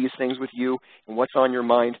these things with you and what's on your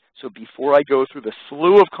mind. So before I go through the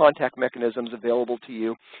slew of contact mechanisms available to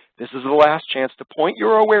you, this is the last chance to point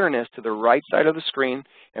your awareness to the right side of the screen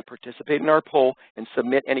and participate in our poll and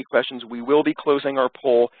submit any questions. We will be closing our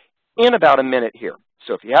poll in about a minute here.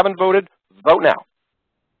 So if you haven't voted, vote now.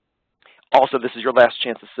 Also, this is your last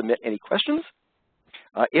chance to submit any questions.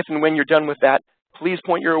 If and when you're done with that, please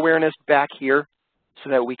point your awareness back here so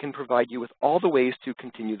that we can provide you with all the ways to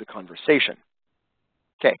continue the conversation.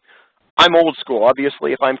 Okay, I'm old school.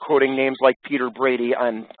 Obviously, if I'm quoting names like Peter Brady,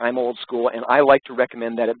 I'm old school, and I like to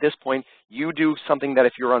recommend that at this point you do something that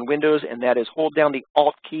if you're on Windows, and that is hold down the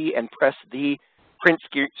Alt key and press the print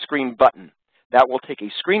screen button. That will take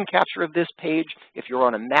a screen capture of this page. If you're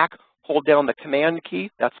on a Mac, hold down the Command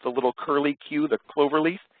key. That's the little curly Q, the clover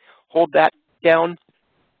leaf. Hold that down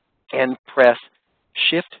and press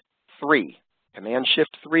Shift 3. Command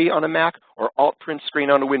Shift 3 on a Mac or Alt print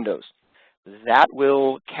screen on a Windows. That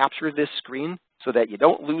will capture this screen so that you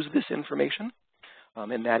don't lose this information,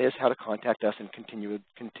 and that is how to contact us and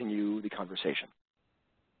continue the conversation.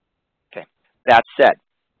 That said,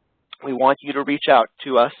 we want you to reach out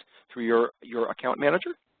to us through your account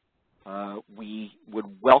manager. We would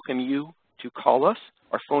welcome you to call us.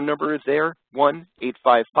 Our phone number is there,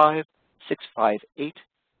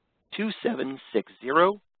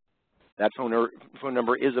 1-855-658-2760. That phone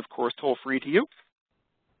number is, of course, toll-free to you.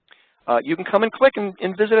 You can come and click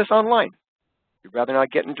and visit us online. If you'd rather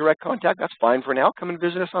not get in direct contact, that's fine for now. Come and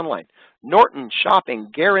visit us online.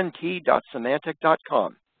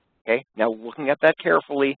 NortonShoppingGuarantee.Symantec.com. Okay, now looking at that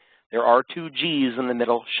carefully, there are 2 G's in the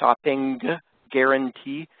middle,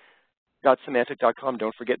 shoppingguarantee.Symantec.com.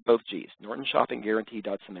 Don't forget both G's,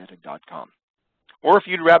 NortonShoppingGuarantee.Symantec.com. Or if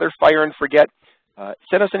you'd rather fire and forget,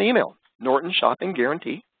 send us an email,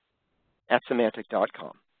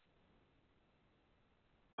 NortonShoppingGuarantee@Symantec.com.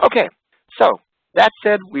 Okay, so that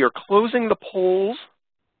said, we are closing the polls.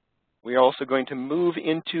 We are also going to move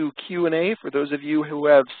into Q&A for those of you who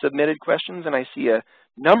have submitted questions, and I see a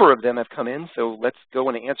number of them have come in, so let's go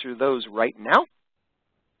and answer those right now.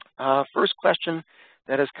 First question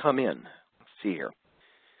that has come in. Let's see here.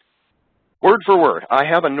 Word for word, I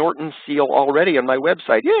have a Norton seal already on my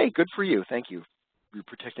website. Yay, good for you. Thank you. You're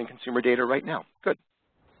protecting consumer data right now. Good.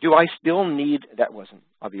 Do I still need, that wasn't,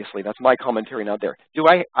 obviously, that's my commentary not there. Do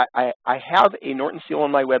I have a Norton seal on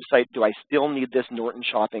my website. Do I still need this Norton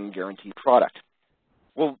Shopping Guarantee product?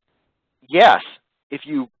 Well, yes, if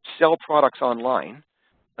you sell products online,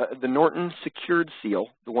 the Norton Secured Seal,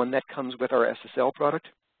 the one that comes with our SSL product,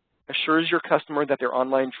 assures your customer that their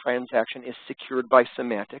online transaction is secured by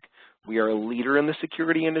Symantec. We are a leader in the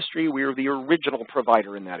security industry. We are the original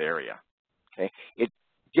provider in that area. Okay? It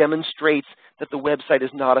demonstrates that the website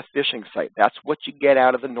is not a phishing site. That's what you get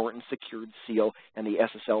out of the Norton Secured Seal and the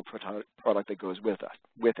SSL product that goes with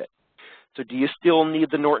it. So do you still need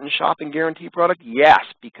the Norton Shopping Guarantee product? Yes,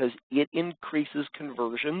 because it increases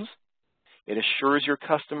conversions. It assures your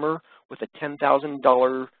customer with a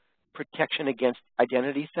 $10,000 protection against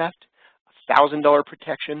identity theft, $1,000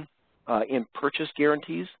 protection in purchase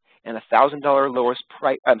guarantees, and a $1,000 lowest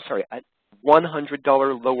price. I'm sorry, a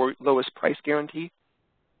 $100 lowest price guarantee.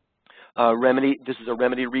 This is a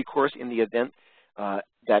remedy recourse in the event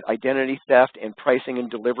that identity theft and pricing and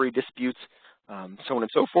delivery disputes, so on and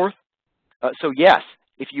so forth. So yes,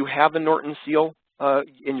 if you have the Norton seal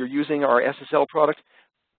and you're using our SSL product,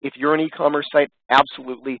 if you're an e-commerce site,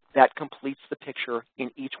 absolutely, that completes the picture in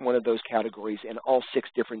each one of those categories in all 6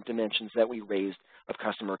 different dimensions that we raised of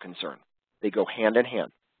customer concern. They go hand in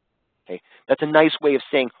hand. Okay? That's a nice way of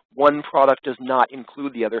saying one product does not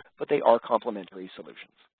include the other, but they are complementary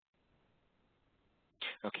solutions.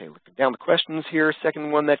 Okay, looking down the questions here.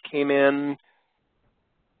 Second one that came in.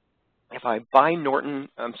 If I buy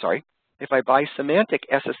Symantec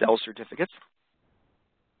SSL certificates,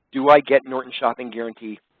 do I get Norton Shopping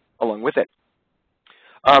Guarantee along with it?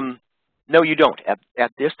 No, you don't.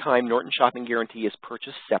 At this time, Norton Shopping Guarantee is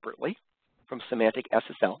purchased separately from Symantec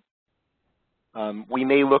SSL. We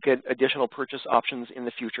may look at additional purchase options in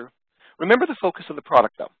the future. Remember the focus of the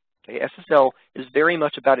product, though. Okay, SSL is very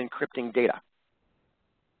much about encrypting data.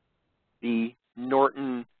 The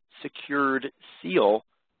Norton Secured Seal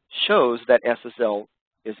shows that SSL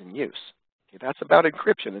is in use. Okay, that's about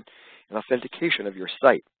encryption and authentication of your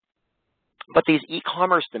site. But these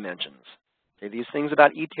e-commerce dimensions, okay, these things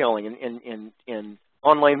about e-tailing and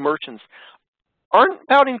online merchants aren't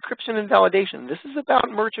about encryption and validation. This is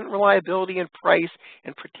about merchant reliability and price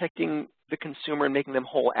and protecting the consumer and making them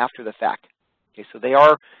whole after the fact. Okay, so they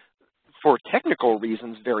are, for technical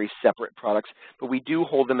reasons, very separate products, but we do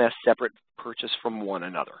hold them as separate purchase from one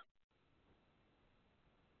another.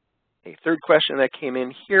 Okay, third question that came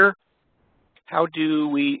in here, how do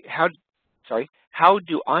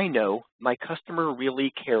I know my customer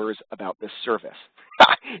really cares about this service?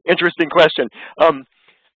 Interesting question.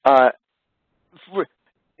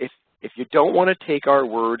 If you don't want to take our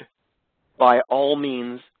word, by all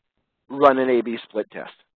means, run an A/B split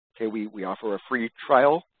test. Okay, we offer a free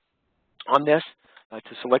trial on this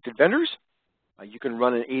to selected vendors. You can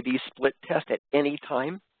run an A/B split test at any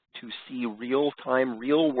time to see real-time,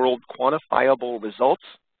 real-world quantifiable results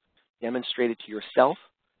demonstrated to yourself.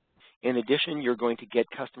 In addition, you're going to get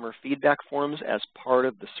customer feedback forms as part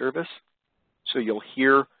of the service. So you'll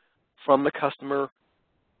hear from the customer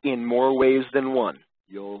in more ways than one.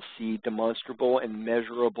 You'll see demonstrable and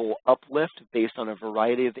measurable uplift based on a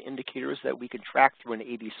variety of indicators that we can track through an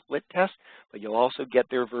A/B split test, but you'll also get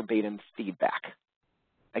their verbatim feedback.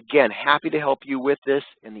 Again, happy to help you with this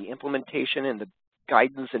and the implementation and the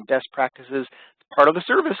guidance and best practices, part of the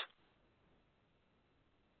service.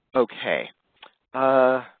 Okay.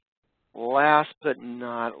 Last but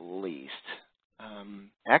not least,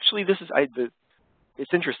 actually, this is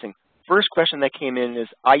it's interesting. First question that came in is,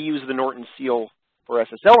 I use the Norton seal for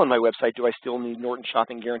SSL on my website. Do I still need Norton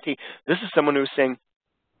shopping guarantee? This is someone who's saying,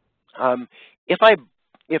 if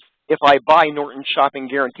I buy Norton shopping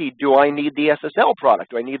guarantee, do I need the SSL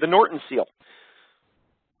product? Do I need the Norton seal?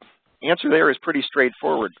 Answer there is pretty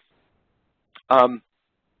straightforward.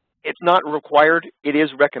 It's not required. It is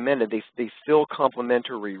recommended. They fill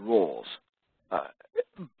complementary roles.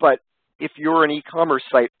 But if you're an e-commerce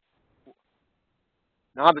site,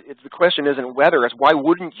 the question isn't whether, it's why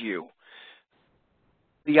wouldn't you?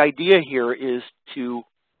 The idea here is to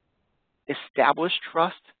establish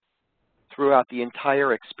trust throughout the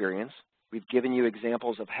entire experience. We've given you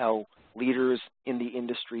examples of how leaders in the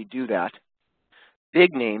industry do that.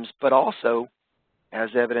 Big names, but also, as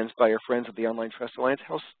evidenced by our friends at the Online Trust Alliance,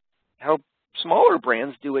 how smaller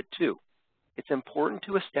brands do it too. It's important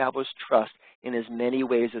to establish trust in as many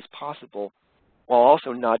ways as possible while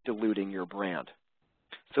also not diluting your brand.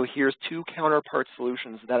 So here's two counterpart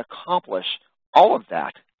solutions that accomplish all of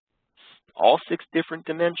that. All 6 different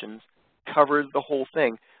dimensions covers the whole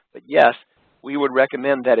thing. But yes, we would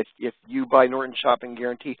recommend that if you buy Norton Shopping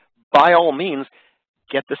Guarantee, by all means,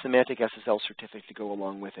 get the Symantec SSL certificate to go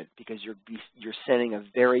along with it, because you're sending a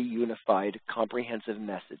very unified, comprehensive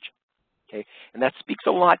message. Okay, and that speaks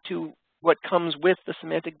a lot to what comes with the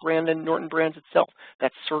Symantec brand and Norton brands itself.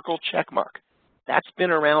 That circle check mark. That's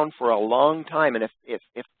been around for a long time, and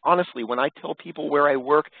if honestly, when I tell people where I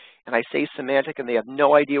work and I say Symantec and they have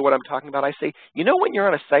no idea what I'm talking about, I say, you know when you're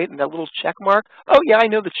on a site and that little check mark, oh yeah, I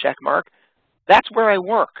know the check mark. That's where I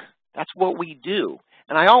work. That's what we do.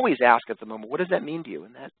 And I always ask at the moment, what does that mean to you?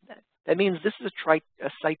 And that means this is a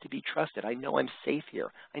site to be trusted. I know I'm safe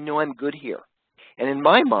here. I know I'm good here. And in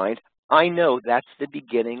my mind, I know that's the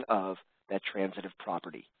beginning of that transitive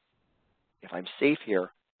property. If I'm safe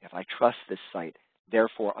here, if I trust this site,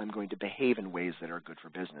 therefore I'm going to behave in ways that are good for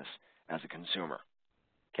business as a consumer.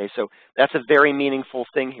 Okay, so that's a very meaningful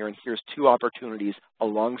thing here, and here's 2 opportunities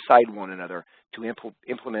alongside one another to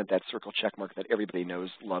implement that circle check mark that everybody knows,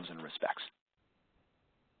 loves, and respects.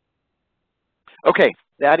 Okay,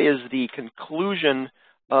 that is the conclusion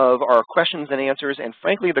of our questions and answers, and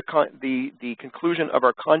frankly, the conclusion of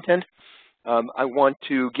our content. I want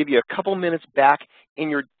to give you a couple minutes back in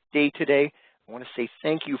your day today. I want to say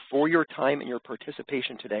thank you for your time and your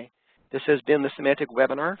participation today. This has been the Symantec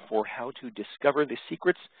webinar for how to discover the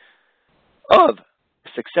secrets of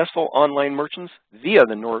successful online merchants via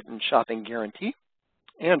the Norton Shopping Guarantee.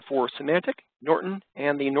 And for Symantec, Norton,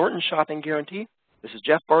 and the Norton Shopping Guarantee, this is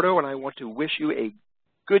Jeff Barto, and I want to wish you a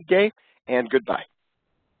good day and goodbye.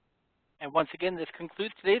 And once again, this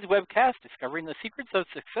concludes today's webcast, Discovering the Secrets of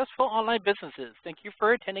Successful Online Businesses. Thank you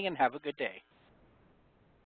for attending and have a good day.